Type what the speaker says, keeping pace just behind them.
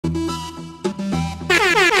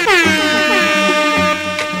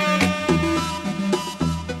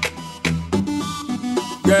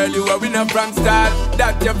growing up from start.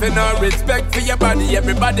 That you feel no respect for your body,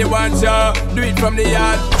 everybody wants you. Do it from the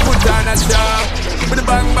yard, put on a show. With a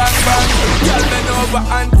bang, bang, bang, girl bend over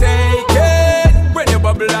and take it. When you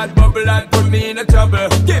bubble out, put me in a trouble.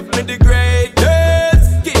 Give me the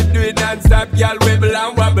greatest. Keep doing non-stop, girl, wibble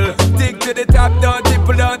and wobble. Stick to the top, don't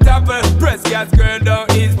tipple, don't topple. Press gas, girl, don't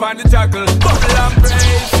ease on the chuckle. Bubble and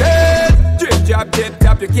brace it. Drip, drop, tip,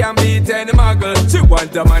 tap, you can't beat any muggle. She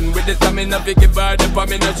want a man with the stamina, fi give her the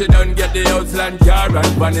pamina. She don't get the Outland car and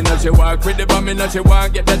vanilla. She walk with the bombina, she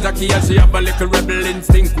want get the jockey. And she have a little rebel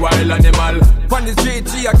instinct, wild animal. On the street,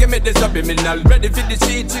 she a give me the subliminal. Ready for the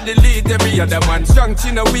sheet, she delete every other man. Strong,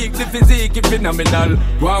 she no weak, the physique is phenomenal.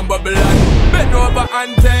 One bubble and bend over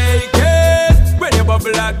and take it. When you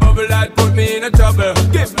bubble out, put me in a trouble.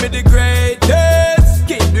 Give me the greatest.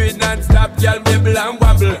 Keep doing non-stop, girl, wibble and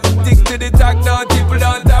wobble. Stick to the tack, don't tipple,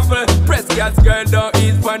 don't topple. Press gas, girl, don't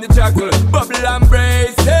ease on the chuckle. Bubble and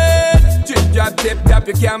brace it. Drip, drop, tip, tap,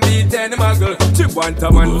 you can't beat any muggle. She want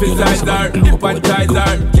a man besides her, hypnotize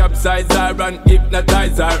her, capsize her and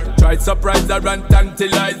hypnotize her. Try surprise her and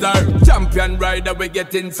tantalize her. Champion rider, we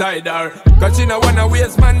get inside her. Cause she no wanna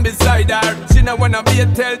waste man beside her. She no wanna be a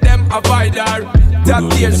tell them avoid her.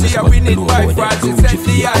 Top tier, she a win it by far. She set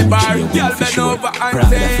the high bar. Girl bend over and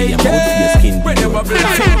take it. When you bubble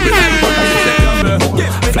like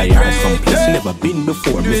fly her someplace you never been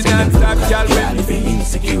before. Me say the local girl living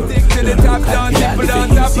insecure. The local girl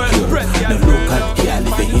living insecure. The local girl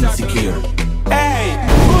living insecure. Hey,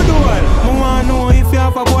 good one. I wanna know if you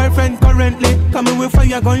have a boyfriend currently. Coming with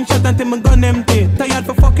fire gunshot until my gun empty. Tired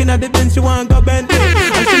for fucking at the bench, you wanna go Bentley.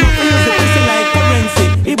 And she not use the pussy like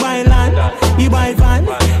currency. He buy land, he buy van,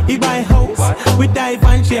 he buy house. We dive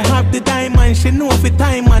and she have the diamond. She know if it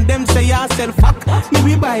time and them say yourself fuck. Me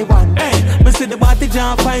we buy one. Hey, me see the body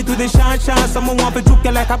jump fight to the short shot. Someone want to juke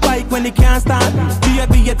you like a bike when it can't start. Be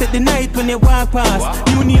at the night when you walk past.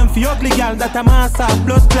 You name for ugly girl that a master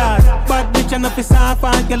blood clot. Bad bitch and if soft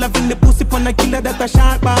and girl having the pussy pon a killer that a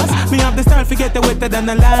sharp ass. Me have the style to get wetter than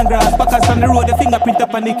the land grass. Because on the road the fingerprint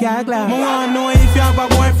up on the car glass. Me wanna know if you have a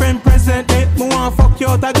boyfriend presently. Me wanna fuck you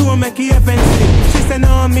out, I do make you fancy. She say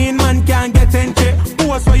no mean man can't get entry.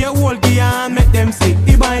 Post for your whole gear and make them see.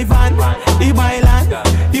 He buy van, he buy land,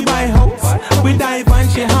 he buy house. We dive and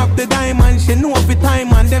she have the diamond. She know if it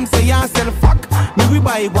time and them say yourself fuck. Me we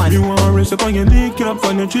buy one. You want rest up on your kneecap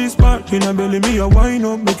on your cheese spot. In a belly me a wine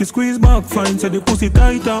up, make it squeeze back. Fine, say the pussy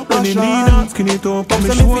tight up. When you need that, skin it up on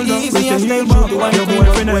my shoulder. With your heel back, your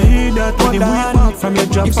boyfriend I hear that. When you whip back from your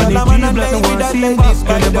job on the G-block, no one see back.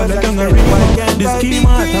 Can you bother tongue and remark? The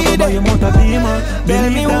schema, talk about your motor beamer.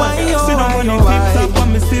 Believe that, sit down on your tip-top on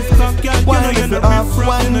me stiff cock. You know you're not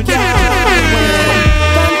riff-raff, you know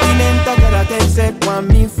Continental girl I take set. Want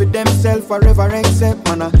me for themself forever except.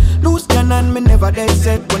 Man a loose cannon, me never dead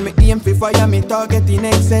set. When me aim for fire, me target in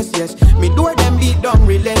excess. Yes, me door them beat down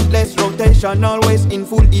relentless. Rotation always in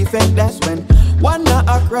full effect. That's when one not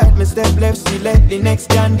act right, me step left, select the next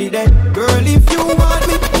candidate. Girl, if you want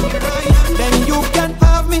me, then you can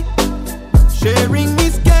have me. Sharing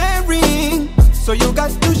is caring, so you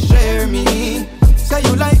got to share me. Say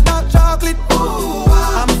you like dark chocolate, ooh,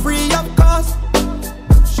 I'm free of cost.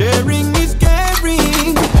 Sharing is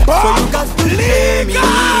caring, so you got to share me.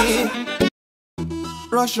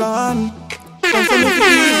 Rvssian, don't say it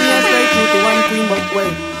easy and straight through to one queen, but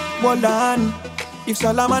wait, hold on. If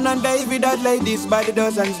Solomon and David had ladies by the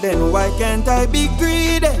dozens, then why can't I be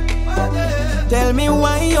greedy? Tell me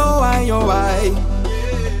why, oh why, oh why?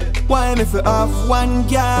 Why me for off one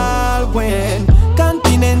girl when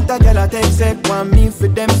Continental girl I take set. Want me for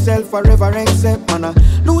themself forever except. Man a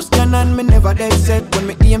loose cannon, me never dead set. When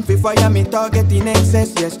me aim for fire, me target in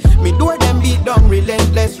excess. Yes, me door them beat down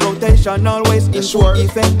relentless. Rotation always in full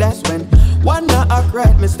effect. That's when one not act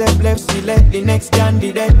right, me step left, select the next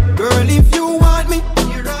candidate. Girl, if you want me,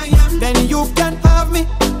 then you can have me.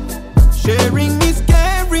 Sharing is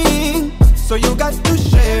caring, so you got to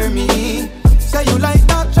share me. Say you like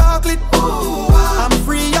dark chocolate, ooh, I'm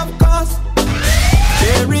free of cost.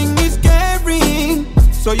 Sharing is caring,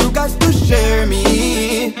 so you got to share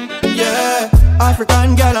me. Yeah,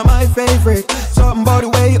 African girl are my favorite. Something about the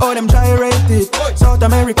way all them gyrated. South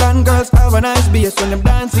American girls have a nice bass. When them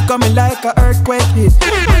dance it coming like a earthquake hit.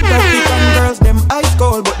 African girls them ice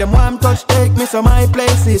cold, but them warm touch take me to my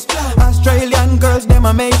places. Australian girls them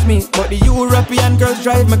amaze me, but the European girls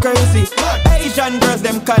drive me crazy. Asian girls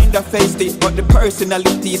them kinda feisty, but the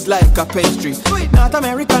personality is like a pastry. North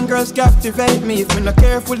American girls captivate me. If me not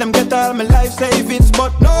careful, them get all my life savings.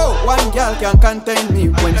 But no one girl can contain me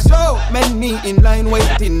when so many in line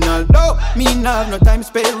waiting. Although me not have no time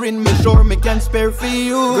sparing, me sure me can spare for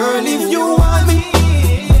you. Girl, if you want me,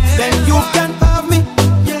 then you can have me.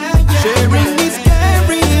 Sharing is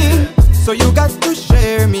caring, so you got to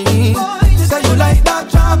share me. Say you like dark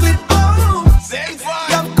chocolate,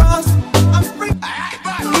 of course, I'm free.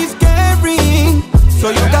 It's caring, so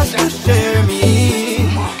you got to share me.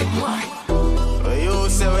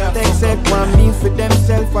 They said want me for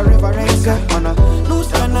themselves forever except man a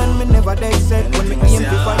loose cannon me never they said when me aim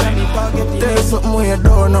to fire me target. There's something where you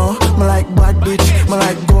don't know. Me like bad bitch, me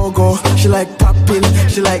like go-go. She like pop pill,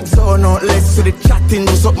 she like zono. Let's see the chatting,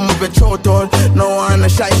 do something with your throat all. No one a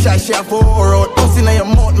shy, she have a whore out. Puss in your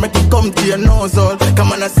mouth, make it come to your nose all.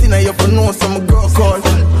 Come on, I see now you for know some girl call.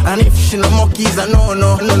 And if she no monkeys, I no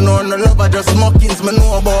love her, just mockings, me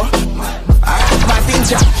know about. Alright, my thing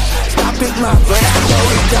chat. Stop it man, so I go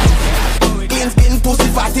with that. Clean skin, pussy,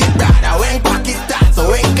 fatty, brother. When pocket that, so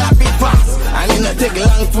when got it fast. And it not take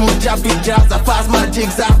long for me job, big jobs. I pass my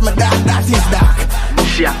jigs off my dad, that is dark.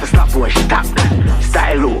 She have to stop when she tap that.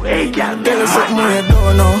 Style low, hey girl. Tell us something you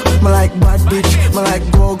don't know. Me like bad bitch, me like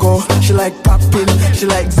go-go. She like pop pill, she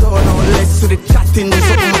like zono. Let's do the chatting, do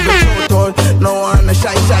something with your throat all. No one a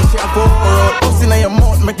shy, she have a whore out. Pussy in your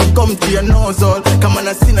mouth, make it come to your nose all. Come on,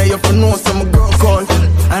 I see now you for know some girl call.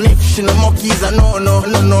 And if she no monkeys, I no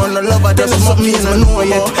love her, just monkeys, I know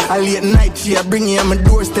yet. I late night, she a bring you on my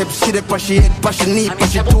doorstep. She the push she head, push she knee,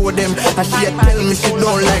 push she toe them. And she a tell me she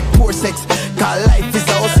don't like poor sex. Cause life is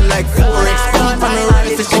a hustle like Forex. Come from me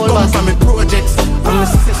rally, say she come from me projects. And me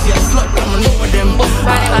say she a slut, I'ma know them.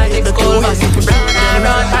 Panimatic school bus,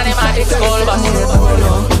 run panimatic school bus.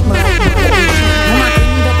 Mama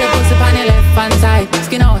cleaned up your pussy on your left hand side.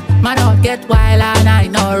 Skin out, man out, get wild all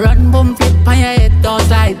night. Now run, boom, flip on your head, don't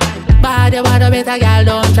slide. Bad better girl,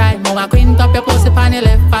 don't try. Mama cleaned up your pussy on your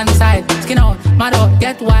left hand side. Skin out, man out,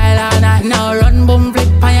 get wild all night. Now run, boom, flip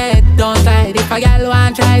on your head, don't slide. If a girl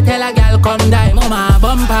want try, tell a girl come die. Mama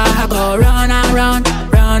bumper, I go run and run,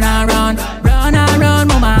 run and run, run and run.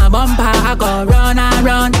 Mama bumper, I go run and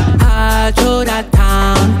run all through the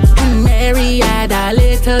town. And Mary had a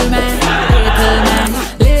little man, little man,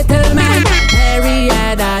 little man. Mary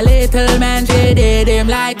had a little man, she did him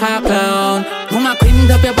like a clown. Mama cleaned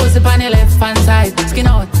up your pussy on your left hand side. Skin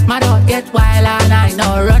out, mad out, get wild all night.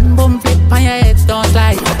 Now run, boom, flip on your head, don't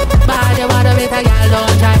slide. Bad you want a better girl,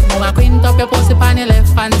 don't try. Mama cleaned up your pussy on your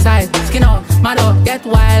left hand side. Skin out, mad out, get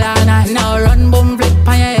wild all night. Now run, boom, flip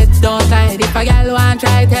on your head, don't slide. If a girl want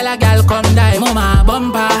try, tell a girl come die. Mama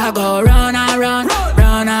bumper, I go run and run,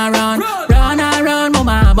 run and run, run and run.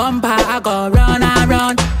 Mama bumper, I go run and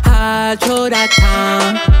run all through the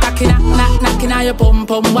town. Knocking on your pum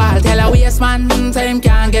wall. Tell a waste man, say him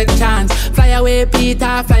can't get chance. Fly away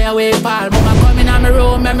Peter, fly away Paul. Mama come in on my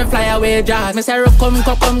room, make me fly away Jazz. Me say come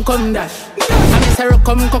dash. I me say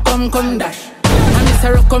come dash. I me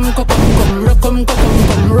say come.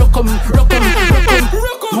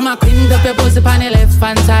 Mama cleaned up your pussy on your left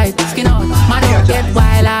hand side. Skin out, man out, get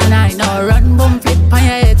wild all night. Now run, boom, flip on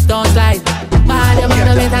your head, don't slide. Bad you want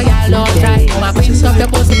a better girl, don't try. Mama cleaned up your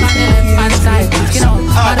pussy on your left hand side. Skin out,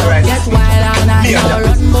 man out, get wild all night. Now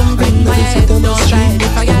run, boom, flip on your head, don't slide.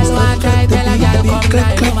 If a girl want try, tell a girl come try.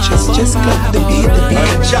 Just clap the beat.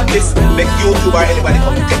 Chat this, make YouTube or anybody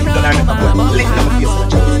come take it down and make a link on my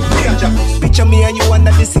face. Picture me and you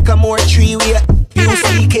under the sycamore tree. We are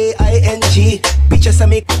UCKING. Picture some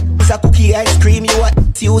me is a cookie ice cream. You are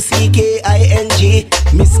UCKING.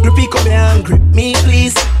 Miss Grippy come here and grip me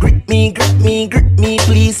please. Grip me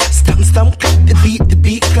please. Stamp, clap the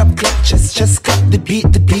beat, clap, just clap the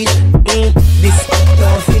beat. This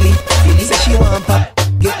don't Philly. Say she want pop,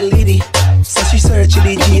 get litty. So she search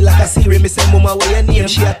the G like a Siri. Me say mama where your name?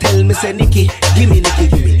 She a tell me say Nicky. Give me Nicky.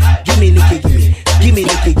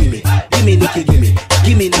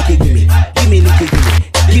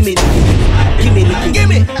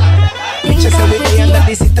 She say with me under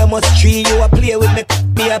the sycamore tree. You a play with me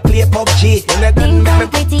a play PUBG. When I done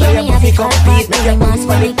make me play a movie complete. Make your moves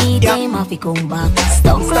funny, yeah.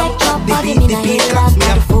 Stop the beat, clap me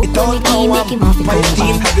up. It all now I'm my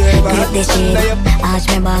team. Have you ever had this shit? Arch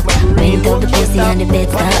me back, bring up the pussy and the bed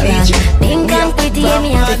start rock. Pink and pretty, me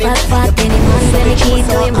have the fat. Any man when the keys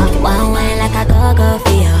to him off. One wine like a go-go for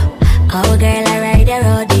you. Cowgirl, I ride the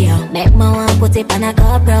rodeo. Make my one put it on a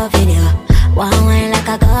GoPro video. One wine like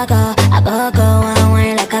a go-go, one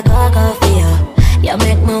wine like a go-go for you. You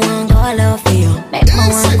make me one go low for you. Make me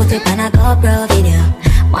one put it on a GoPro video.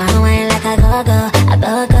 One wine like a go-go,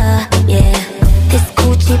 yeah. This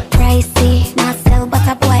Gucci pricey, not sell but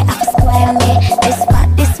a boy have to square me. This spot,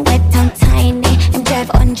 this wet and tiny. Him drive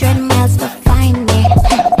 100 miles to find me.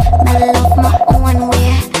 I love my own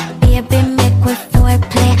way. Baby make with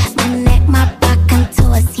foreplay. My neck, my back and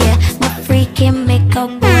toes, yeah. My freaking make up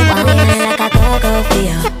boy. One wine like a go-go for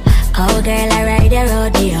you.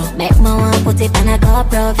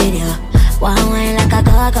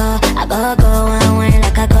 go, one wine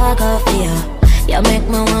like a go for you. You make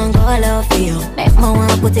me want go love for you. Make me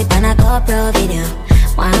want put it on a GoPro video.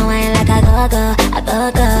 One wine like a go,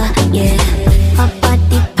 yeah. My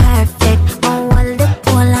body perfect, I hold the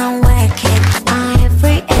pole and work it.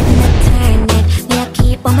 Every end I turn it, me I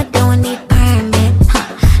keep on my don't need permit.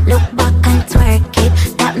 Look back and twerk it,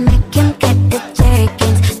 that make him get the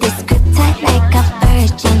jerkins. This grip tight like a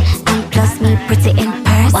virgin, and plus me pretty in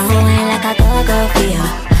person. One wine like a go for you.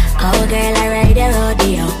 Oh girl, I ride the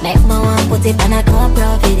rodeo. Make me want put it on a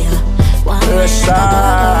GoPro video. One wine like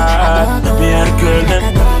a go, me and girl them.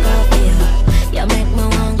 You make me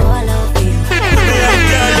want go love for you.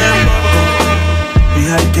 Me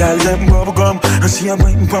and girl them bubble gum, and she a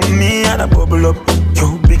waiting for me and a bubble up.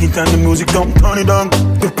 Yo, big it and the music don't turn it down.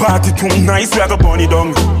 The party too nice like a bunny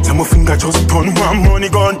down. So my finger just turn one money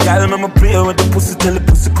gun. Girl, I'ma play with the pussy till the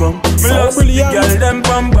pussy come. Me love the girl them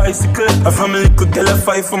on bicycle. A family could tell a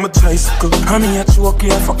fight from a tricycle. And me a choke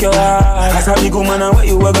you, I fuck your heart. As a big woman, and what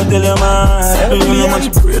you ever tell your man. You know much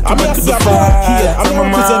bread to get to the fire. I'm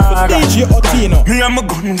represent for DJ Otenio. Me and my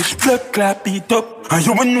gun, this blood clap beat up. And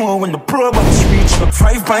you will know when the pro box reach up.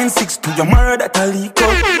 5.6 to your murder that I leak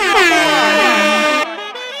up.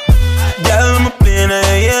 Girl, I'm a plane,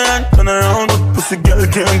 yeah, turn around. Pussy girl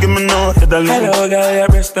can't give me no head alone. Hello, girl, your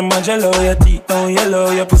breast and my jello. Your teeth down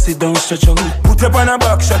yellow, your pussy don't stretch out. Put up on a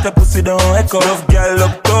box, shut your pussy down echo. Love girl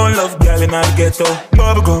uptown, love girl in the ghetto.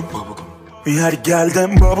 Bubblegum, we had a girl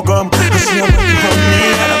them bubblegum. And she a waiting for me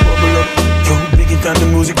and a bubble up. Yo, big it and the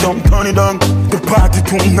music don't turn it down. The party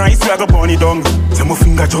too nice like a bunny down. So my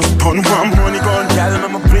finger just turn one money gun. Girl,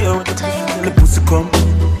 I'ma play with the pussy till the pussy come.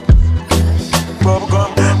 Bubblegum.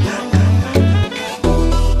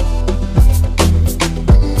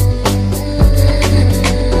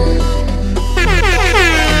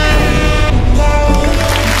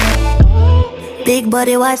 Big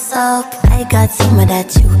body, what's up? I got some of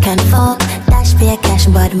that you can fuck. Dash pay cash,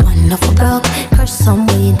 but man, no for broke. Crush some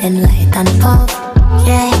weed and light and puff.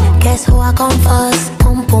 Yeah, guess who I come first?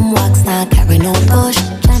 Pum pum wax, now carry no push.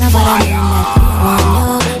 Tryna bother me that we want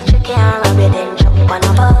you. Tricky and rub it, then jump on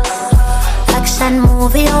a bus. Action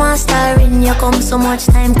movie, you want star in. You come so much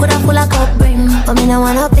time, coulda full of cup brim. But me no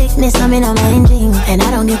wanna picnic, so me no mind drink. And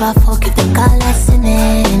I don't give a fuck if the call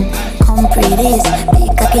listening. Come pretties,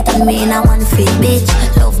 big cocky to me in a one feet bitch.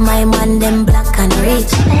 Love my man, them black and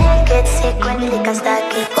rich. Get sick when liquor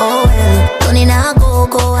start kick. Oh well, Tony now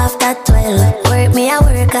go after 12. Work me a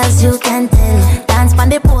work as you can tell. Dance pon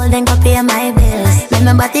the pole, then go pay my bills.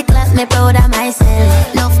 Remember the class, me proud of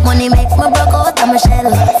myself. Enough money make me broke out of my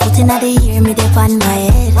shell. Foot in the year, me dip on my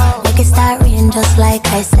head. Make it start rain just like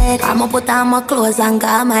I said. I'ma put on my clothes and go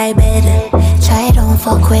on my bed. Try don't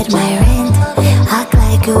fuck with my rent. Act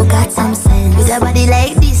like you got some sense. With a body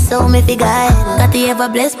like this, so me figure it. Got the ever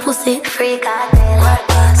blessed pussy, free cartel.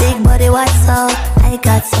 Big body, what's up? I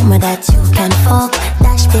got some of that you can fuck.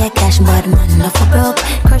 Dash pay cash, but man, no for broke.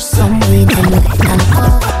 Crush some weed and light and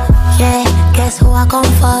puff. Yeah, guess who I come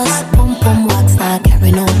first? Pum pum wax, now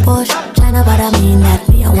carry no push. Tryna bother me that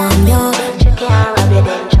me, I want you. Tricky and rub it,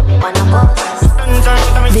 then jump on a bus.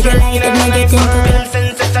 Did you like it, me get into it?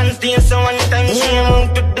 Sensation stays so one time. She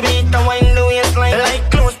move to the beat and wind the waistline. Like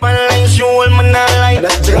close pan line, she hold me not like.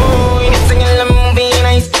 Oh, you singing let me be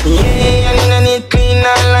nice. Yeah, and I need clean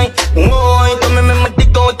and light. Oh, you come me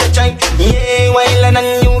dig out the chime. Yeah, while and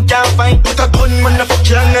you can't find. Put a gun man a fuck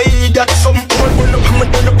you and I eat that. Some boy when I come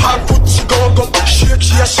down the park foot she go. Shake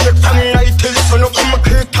she a shake from night till sun up. Come a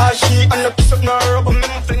create her she and a piece of my rubber.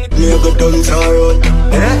 Me a go dance around.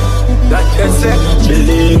 That just it.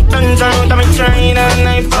 Believe. Dance around, I'm trying and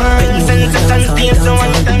I find sensation stays so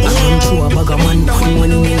one time. I'm true a bag of man.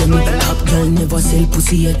 When you never meet a top girl, never sell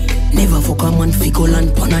pussy yet. Never fuck a man fickle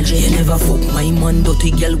and panache. Never fuck my man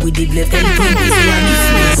dirty girl with the left and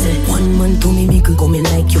 20. One man to me make coming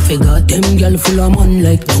like you forgot. Them girl full of man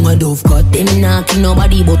like tongue a dove cut. Them not kill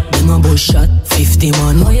nobody but them a bush shot. 50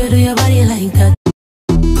 man, why you do your body like that?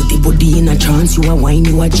 Put the body in a trance, you a wine,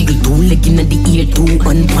 you a jiggle too. Leg in the ear too,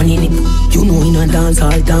 one pan in it. You know in a dance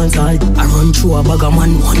hall. I run through a bag of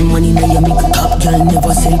man, one man in a you make top girl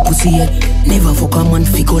never sell pussy yet. Never fuck a man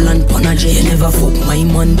fickle and panache. Never fuck my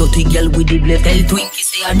man dirty girl with the left. Tell Twinkie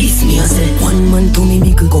say a this me I say. One man to me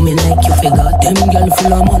make coming like you forgot. Them girl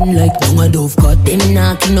full of man like tongue a dove cut. Them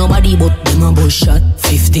not kill nobody but them a bush shot.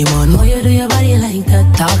 50 man, why you do your body like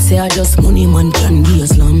that? Talk say I just money man can be a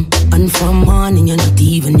slam. And And from morning you're not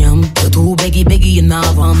even yam. You're too beggy, you not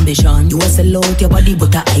have ambition. You a sell out your body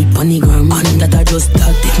but a hype on the gram. And that I just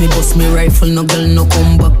that. If me bust me rifle, no girl no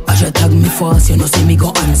come back. As you tag me fast, you know see me go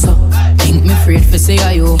answer. Think me afraid for say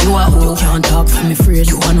are you. You a who can't talk for me afraid.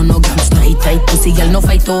 You a no gangsta. Tight pussy girl no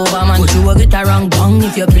fight over man. But you a get a wrong bang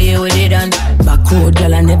if you play with it. And back road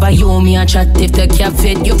girl I never hear me a chat. If the cap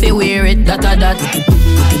fit you fi wear it. That a that. Put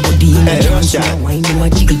the body in the dance. Wine you a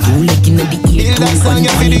jiggle two leg in the ear. That song you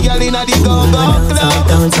feel the girl in the go-go club.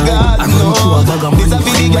 God no. This a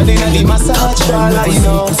feel the girl in the massage parlor, you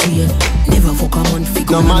know. Never fuck a man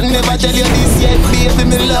figure. No man never tell you this yet, baby,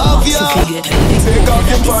 me love you. Take off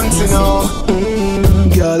your pants, you know.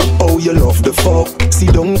 Girl, oh you love the fuck.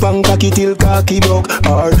 Sit down bang cocky till cocky buck.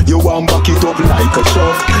 Or you want back it up like a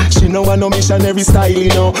truck. She know I no missionary style, you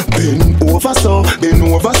know. Bend over so, bend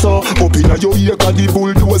over so. Up in your ear cause the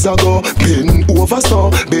bulldozer go. Bend over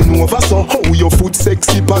so, bend over so. How your foot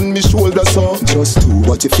sexy on me shoulder so. Just do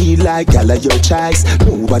what you feel like, girl of your choice.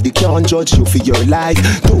 Nobody can judge you for your life.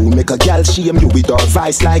 Don't make a girl shame you with our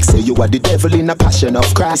vice. Like say you are the devil in a passion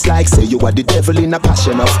of Christ. Like say you are the devil in a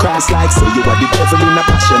passion of Christ. Like say you are the devil in a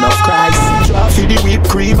passion of Christ. Try for the whipped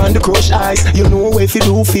cream and the crushed ice. You know if you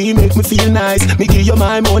do feel make me feel nice. Me give you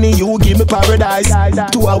my money, you give me paradise.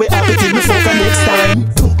 2 hours happy till me fuck next time.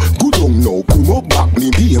 Good on now, come up back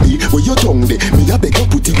me baby. Where your tongue de, me a beg you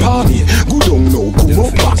put it on me. Good on now, come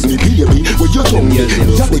up back me baby. Where your tongue de,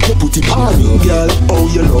 me a beg you put it on me. Girl, oh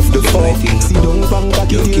you love the fuck. See don't bang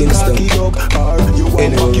cocky till cocky dog. Or you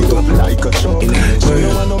want back it up like a truck. You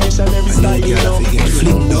know I know missionary style, you know.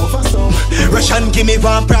 Fling over some. Russian give me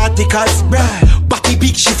one practicals, bruh. Body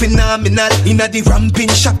big, she phenomenal. Inna the ramping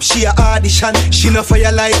shop, she a audition. She no for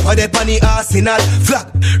your life, or the bunny arsenal.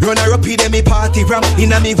 Flat, run her up in me party ram.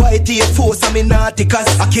 Inna me white force and me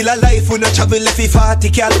nauticals. I kill a life when I travel if he 40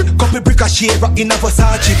 cal. Couple brick a shade rock in a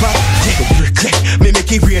Versace bag. Me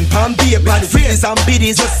make it rain, palm be a bad friends and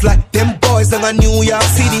biddies. Just like them boys in a New York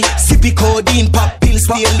City. Sippy codeine, pop pills,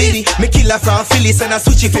 stay lady. Me kill her from Phillies and I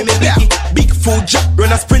switch it for me Vicky. Big food drop,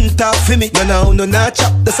 run a sprint off for me. No, not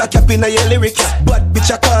chop, that's a cap in a your lyrics. Bad bitch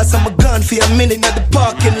a cause I'm a gun for a minute. At the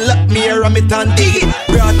parking lot, me a ram it and dig it.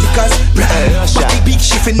 Practicals, body big,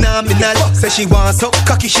 she phenomenal. Say she wants so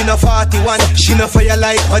cocky, she no 41. She no for your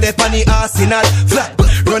life, or the panny arsenal. Flat,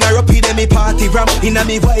 run her up in me party ram. Inna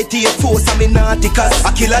me white force and me nauticals.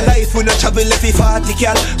 I kill a life when I travel if he 40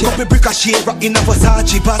 cal. Couple brick a shade rock in a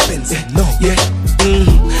Versace Benz. No, yeah.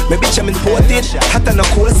 My bitch I'm imported, hot and a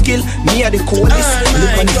cold skill. Me a the coldest.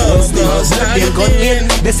 Look on the post, they got me.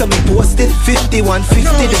 They some posted 5150.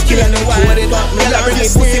 The killer no coded. Girl I bring me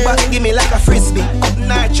pussy back, give me like a frisbee. Up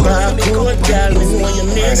night, you want me come. Girl, me know you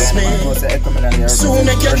miss me. Soon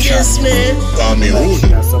make you kiss me.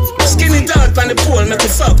 Skinny dog on the pole, make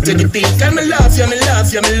you fuck to the beat. Can me love you, me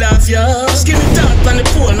love you, me love you. Skinny dog on the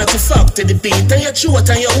pole, make you fuck to the beat. And you throat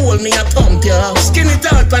and you hold me, I pump you. Skinny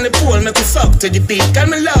dog on the pole, make you fuck to the beat. Can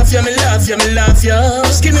me love you, me love you, me love you.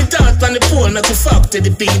 Skinny dog on the pole, make you fuck to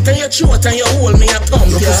the beat. And you throat and you hold me, I pump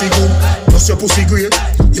you. Your pussy good, plus your pussy great.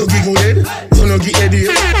 You giggle head, you no get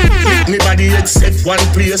headache. Lick me body except one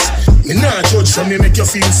place. Me not judge from me, make you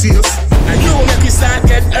feel safe. And you make me start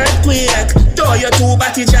get earthquake. Though your two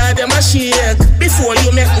body jar them a shake. Before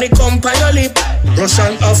you make me come by your lip.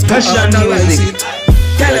 Russian after authorize it.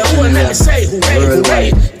 Tell her who let me say hooray,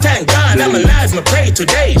 hooray. Thank God I'm alive, me pray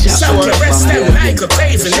today. Suck your breast them like a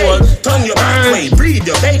craving aid. Turn your back way, breathe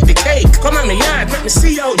your bake the cake. Come on me yard, let me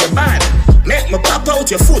see how you bad. Make me pop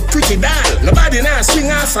out your foot pretty doll. Nobody now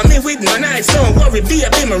swing off on me with no knife. Don't worry,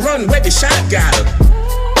 baby, me run where the shot gal.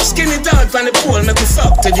 Skinny dog on the pole, make you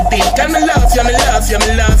fuck to the beat. Can me love you, me love you,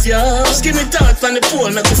 me love you. Skinny dog on the pole,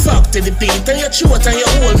 make you fuck to the beat. And you throat and you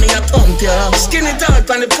hold me, I pump you. Skinny dog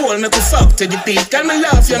on the pole, make you fuck to the beat. Can me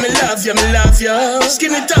love you, me love you, me love you.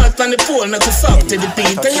 Skinny dog on the pole, make you fuck to the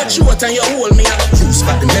beat. And you throat and you hold me, I Cruise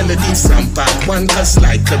back the melody from part one. Cause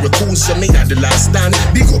like Claracoos, you me at the last stand.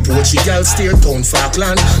 Big up Portugal, steer town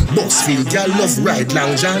Falkland. Boxfield, girl love ride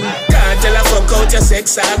Long John. Can't tell her fuck out your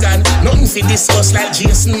sex organ. Nothing fi discuss like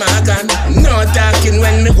Jason Morgan. No talking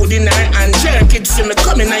when me hood in her and jerk it for me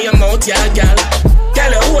coming out your mouth, yeah, gal. Girl,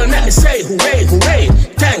 a hole make me say hooray, hooray.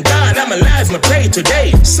 Thank God I'm alive, me pray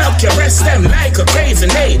today. Suck your breast them like a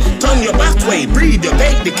craving aid. Turn your back way, breathe your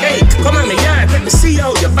bake the cake. Come on me yard, let me see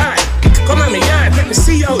how you buy. Come on me yard, let me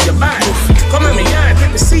see how you buy. Come on me yard,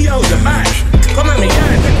 let me see how you buy. Come on me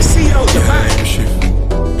yard, let me see how you buy.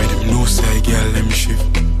 Make them know say, girl, let me shift.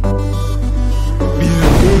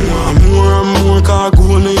 More and more car go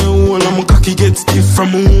on your hole and my cocky get stiff from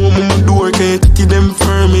home on my door. Can't take them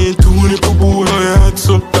firm, ain't too little boy. My heart's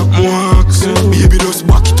up, that more action. Baby just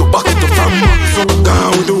back it up from back. So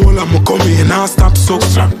down with the whole of my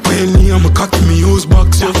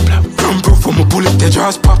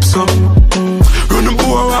jaws pops up. Run the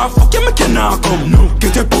boy off, fuck you, make you not come. No,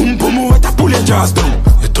 get your boom boom, what I pull your jaws down.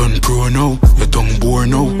 You done pro now, you done bore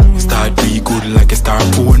now. Start be good like a star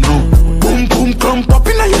poor now. Boom boom, clump up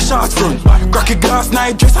in your short front. Crack a glass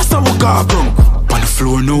night dress, that's how we got from. On the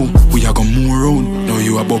floor now, we are gonna move around. Now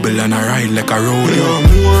you a bubble and a ride like a road. Yeah,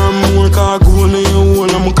 more and more cargo in your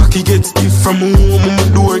hole. And my cocky get stiff from home. On my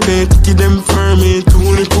door, can't take them firm. Too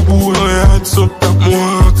little boy, my heart's up, that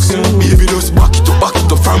more action. Baby, just back it up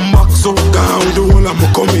from back so. Gone with the whole, I'ma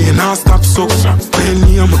come in and stop so.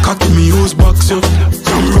 Penny, I'ma cocky me use box up.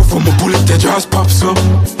 From rough, I'ma bullet, the jaws pops up.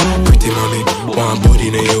 Pretty money, one body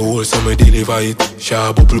in your hole, so me deliver it.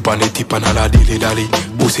 Sharp bubble on the tip and all a dilly dally.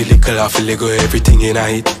 Pussy lickle off a Lego, everything in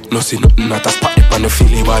it. No see nothing, not a spot up on the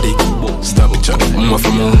feeling body. Stop it, chat. I'm off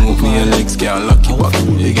from my move, me your legs can't lock you up.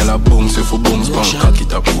 You get a bounce, if a bounce, bounce, cock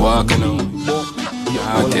it up, walking out.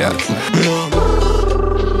 Yeah,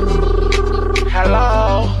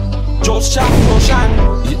 hello, Joe's chat, Rvssian.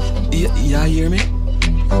 Yeah, hear me?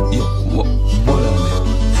 Yo, what on me?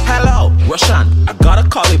 Hello, Rvssian, I gotta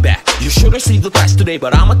call you back. You should receive the price today,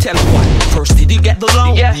 but I'ma tell you what. First, did you get the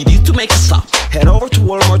loan? Yeah. You need to make a stop. Head over to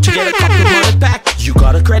Walmart to get a couple of money back. You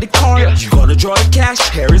got a credit card, yeah. You gotta draw the cash.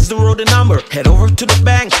 Here is the road and number. Head over to the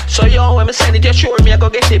bank. So yo, when I send it, you sure me I go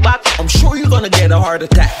get it back. I'm sure you're gonna get a heart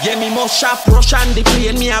attack. Yeah, me must shop Rvssian. They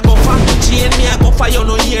playing me I go for. Chain me I go for. You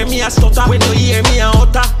no hear me I stutter. When you hear me I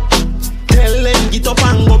utter. Tell them get up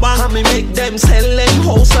and go back. And me make them sell them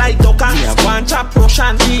house like ducker. Me a go and chop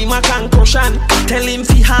Rvssian, team a concussion. Tell him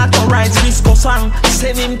fi hard to rise Vybzkartel.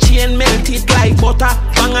 Send him chain melt it like butter.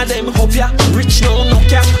 Bang a them hope ya, rich no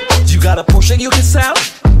Nokia. You got a Porsche you can sell?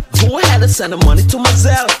 Go ahead and send the money to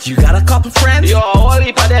myself. You got a couple friends? Yo, all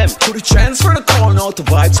heap of them. Could you transfer the call now to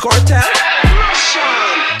Vybzkartel?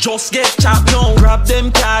 Just get chopped now. Grab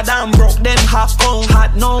them card and broke them half pound.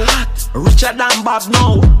 Hot now. Richer than Bob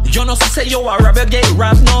now. You know say yo a rebel get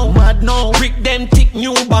rap now. Mad now. Brick them thick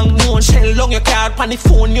new bank note. Shell long your card pan the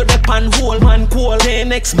phone. You dep on hold man cool. Then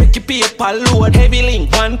next make your paper load. Heavy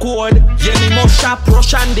link one code. Yeah me must shop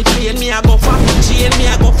Rvssian. The plane me a go for. Chain me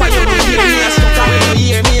a go for. You don't hear me a stutter. When you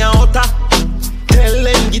hear me a utter. Tell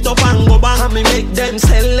them get up and go back. And me make them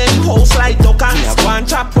sell them house like ducker. Me a go and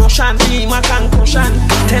chop Rvssian. Team a concussion.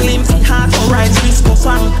 Tell him fi hard to rise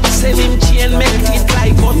Vybzkartel. Send him chain melt it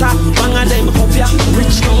like butter. Bang a them hope ya,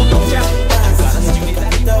 rich no Nokia.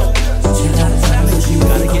 You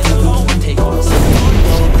gotta get it home. Take all the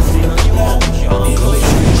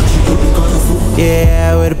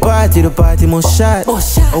yeah, where the party must shot.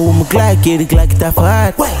 Oh, my Glock, get it off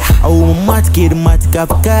hot. Oh, my mat, get up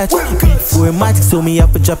a catch. For a matic, so me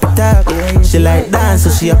up a drop it up. She like dance, so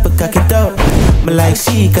she up a cock it up. Me like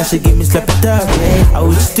she, cause she give me slap it up. I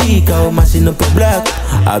would stick, I would mashing up a block.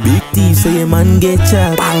 A big thief, so your man get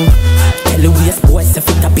chopped. Tell the waste boys if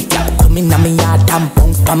it a big up. Come in on me yard and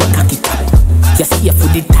bounce to me cocky top. You see a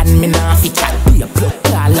food it and me nah fi chat. Be a plug,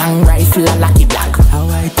 a long rifle, a lucky black. How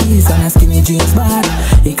white tees and a skinny jeans bag.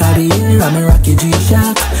 He carry hair and me rocky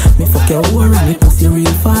G-Shock. Me fuck your whore and me pussy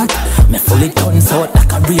real fat. Me fully turns out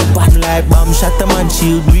like a real bat. Like bomb shot a man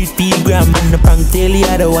shield with P-gram. And the prank tell the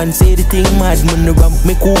other one say the thing mad. Man the ramp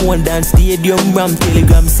me cool one dance stadium ram.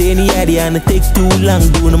 Telegram say the idea and it take too long.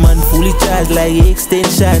 Do the man fully charged like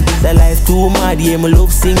extension. The life too mad, yeah me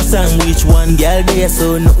love sing song. Which one girl there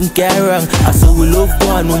so nothing can wrong. I saw we love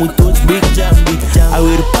one when we touch big jam. I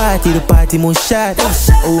wear the party must shot.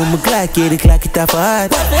 Oh my Glock, get it off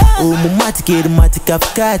hard. Oh my matic, get the matic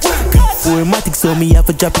off catch. For a matic, so me have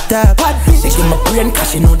a drop it up. She give my brain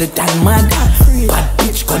cause she know the time mad. Bad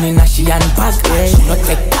bitch gun in a she and bag. She no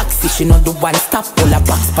take taxi, she no do one stop. Pull a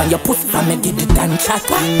box pan your pussy for me get it and chat.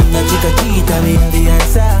 Now chica cheetah, me have the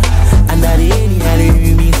answer. And that the any how they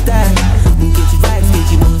hear me style. Get your vibes,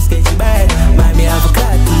 get your moves, get your bad. Might me have a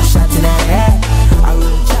cut, 2 shots in her head. I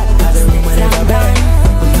will chat, cause the room in her bed.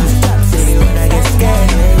 But you stop, say when I get scared.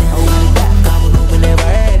 I will back, I will know we never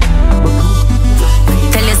had.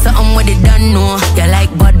 Tell you something what they don't know. You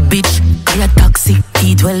like bad bitch, cause you're toxic.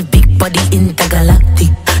 T12 big body intergalactic.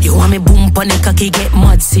 You want me boom pon the cocky get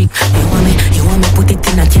mud sick. You want me put it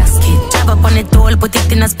in a casket. Chop up on the toll, put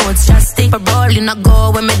it in a sports chopstick. For roll you not go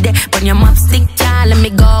when me there, pon your mop stick. Yeah, let me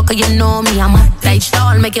go, cause you know me, I'm hot like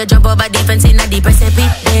stall. Make you jump over defense in a deep recipe.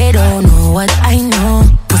 They don't know what I know.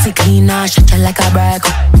 Pussy clean, shut you like a brack.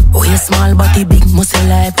 Oh, you small body, big muscle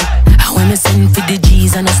like. And when me send for the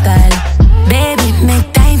G's and the style. Baby,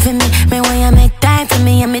 make time for me. Me when you make time for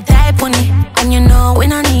me, and me type on it. And you know we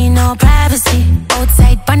don't need no privacy.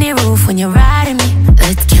 Outside on the roof when you're riding me.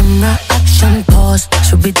 Let camera action pause.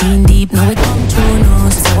 Should be teen deep, no it come true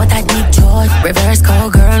nose. So what I need George. Reverse call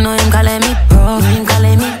girl, no him calling me pro. No him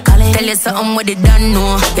calling me, calling. Tell you so something what they don't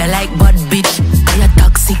know. You like bad bitch, you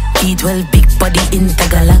toxic. Feet well big body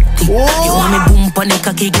intergalactic. You want me boom pon the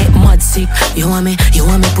cocky get mud sick. You want me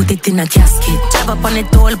put it in a casket. Drive up on the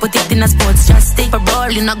toll, put it in a sports joystick. For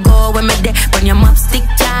rolling a go when me there when your mop stick.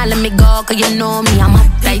 Yeah, let me go cause you know me I'm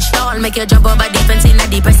hot like stall. Make you drop over defense in a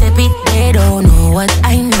deep recipe. They don't know what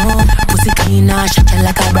I know. Pussy clean and shut you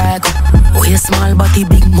like a brag. Oh you small body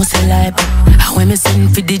big muscle like. And when me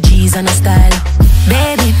send for the G's and a style.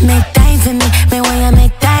 Baby make time for me. Me when you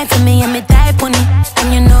make time for me and me type on it.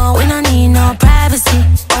 And you know we don't need no privacy.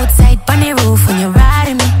 Outside on the roof when you're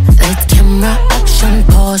riding me. Let camera action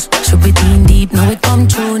pause. Should be teen deep, know it come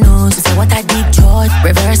true nose. Say what I deep George.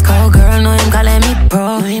 Reverse call girl, know him calling me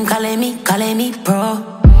pro. Know him calling me pro.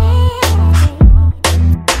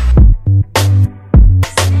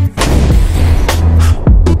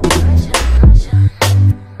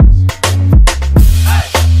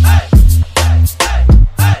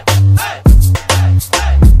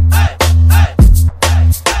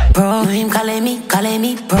 Bro, him calling me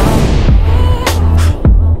bro.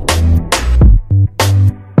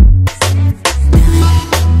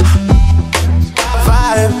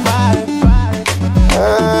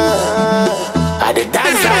 I did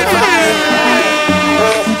dance like vibe.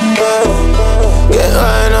 Get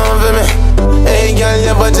high on for me. Hey girl,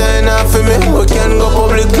 you vagina for me. We can go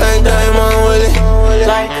public like Diamond Willie.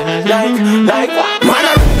 Like man,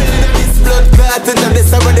 I rebuild this blood clot into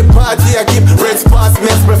this already party. I keep red spots, me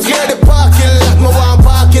express. Clear the parking lot, me want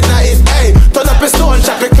parking at it. Hey, turn up a stone,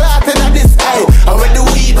 shot the clot into this. Hey, I want the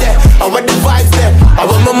weed there, I want the vibes there, I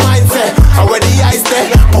want my mindset, I want the ice there.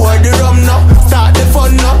 Pour the rum now, start the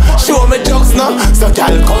fun now, show me jokes now, so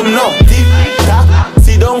y'all come now. Tick tock,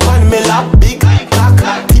 sit down on me lap, big cock,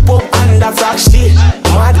 tip up and the frack. She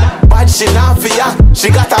mad, bad she not for ya. She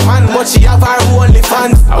got a man, but she have her only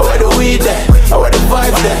fans. I want the weed there, I want the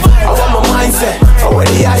vibes there, I want my mindset, I want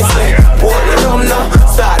the ice there. Pour the rum now,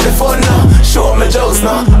 start the fun now, show me jokes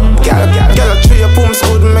now. Girl, a tree your pumps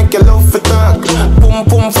good, make your love for talk.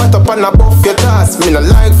 Pum fat up and above your class. Me no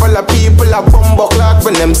like for the people a bumbo clock.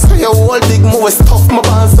 When them say your whole big move stuff my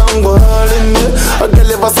balls and go all in there. A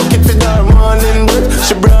girl ever suck it for their morning bread.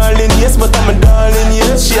 She brawling, yes, but I'm a darling,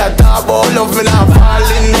 yes. She a top all love me not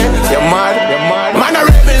falling there. You mad? Man a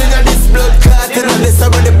rebel in this blood clot. In this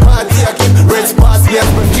over the party I keep red spots. Yes,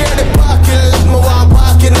 but clear the parking lot. Me want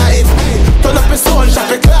parking at it. Hey, turn up a sound, shot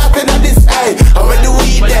the clot in this. Hey, I want the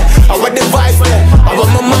weed there, I want the vibes there, I want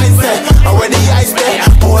my mindset, I want the ice there.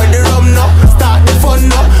 Pour the rum now, start the fun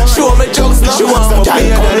now, show me jokes now. She wants some time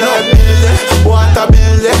come now. Water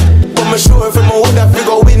bill there, but me sure if I'm would have to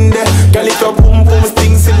go in there. Girl if your boom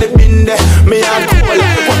stings in the bin there. Me a cool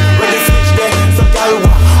like what when the switch there. So girl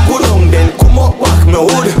go down then, come up back me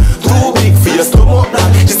hood. Too big for your stomach black.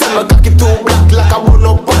 She said my cocky too black like a bun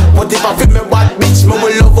up pot. But if I feel me bad bitch, me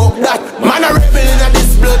will love up that. Man a rebel in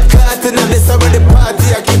this blood clot. In this already party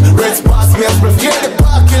I keep red spots. Me express clear the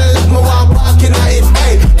parking lot. Me want parking at it.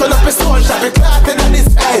 Hey, turn up a stone, shot the clot in this.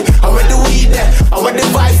 Hey, I want the weed there, I want the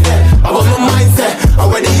vibes there, I want my mindset, I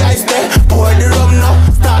want the ice there. Pour the rum now,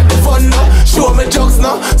 start the fun now, show me jokes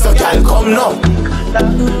now, so y'all come now.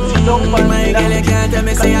 My girl, you can't tell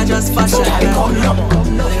me say I just fashion. Come now.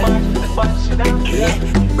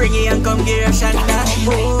 Bring it and come get your shot.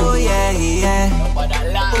 Oh yeah, yeah. Oh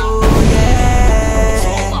yeah.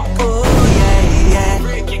 Oh yeah.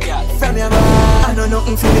 From your man, I know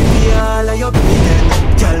nothing for me, all of your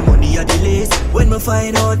bleeding. Girl, money at the least. When me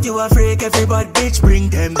find out you a freak, every bad bitch bring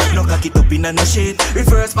them. No cock it up in a no shit.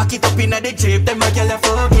 Reverse back it up in a the jeep. Them a girl a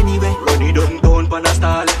fuck anyway. Run it down pan a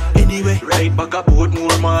stall. Anyway, right back up out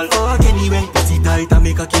normal. Fuck anyway. Pussy tight and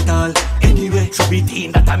make a kit all. Anyway, should be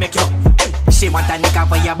teen that I make you. Hey. She want a nigga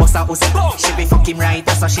where you bust a pussy. She be fucking right,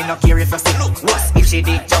 so she no care if you sick. What if she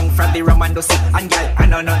dig junk from the rum and do sick? And girl, I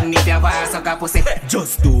know nothing if you want suck a pussy.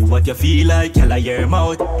 Just do what you feel like, girl, your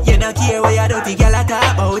mouth. You don't care what you dirty girl a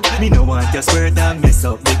talk about. Me no want you squirt and mess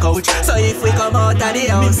up the couch. So if we come out of the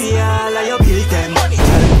house, me pay all of your bill them. Girl,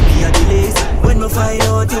 me a the list. When me find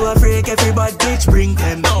out you a freak, every bad bitch bring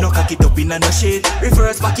them. No cock it up in a no shit.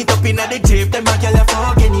 Reverse back it up in a the jeep. Them a girl a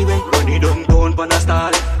fuck anyway. Run it down pan a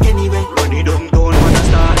stall. Anyway, run it down pan a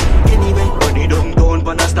stall. Anyway, run it down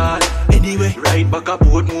pan a stall. Anyway, right back up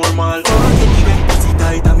out normal. Fuck anyway, pussy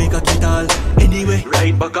tight and make a kit all. Anyway,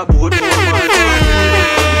 right back up out